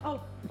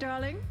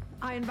Darling,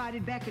 I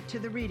invited Beckett to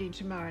the reading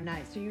tomorrow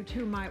night, so you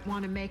two might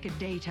want to make a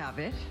date of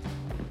it.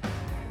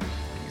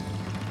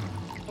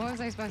 What was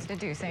I supposed to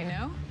do, say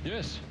no?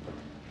 Yes.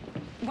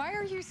 Why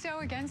are you so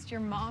against your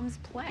mom's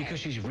play?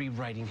 Because she's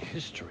rewriting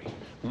history.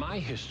 My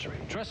history.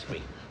 Trust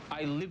me,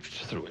 I lived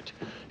through it.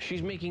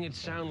 She's making it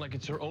sound like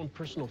it's her own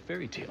personal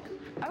fairy tale.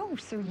 Oh,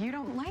 so you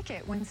don't like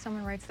it when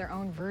someone writes their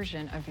own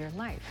version of your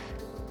life.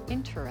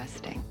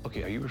 Interesting.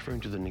 Okay, are you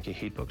referring to the Nikki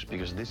Hate books?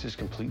 Because this is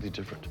completely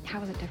different.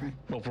 How is it different?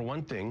 Well, for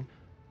one thing,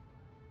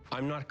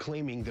 I'm not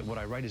claiming that what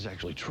I write is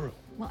actually true.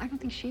 Well, I don't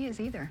think she is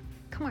either.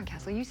 Come on,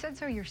 Castle, you said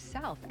so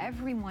yourself.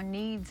 Everyone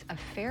needs a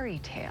fairy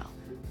tale.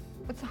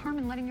 What's the harm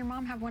in letting your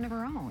mom have one of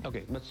her own?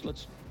 Okay,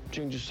 let's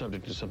change the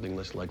subject to something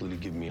less likely to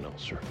give me an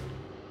ulcer.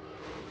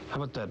 How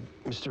about that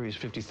mysterious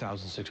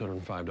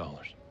 $50,605?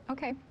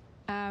 Okay.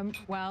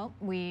 Well,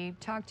 we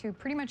talked to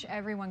pretty much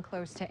everyone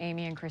close to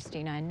Amy and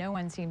Christina, and no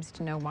one seems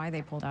to know why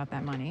they pulled out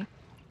that money.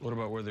 What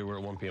about where they were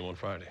at 1 p.m. on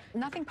Friday?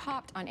 Nothing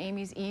popped on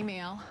Amy's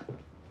email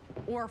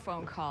or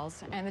phone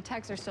calls, and the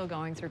texts are still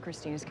going through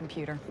Christina's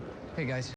computer. Hey, guys.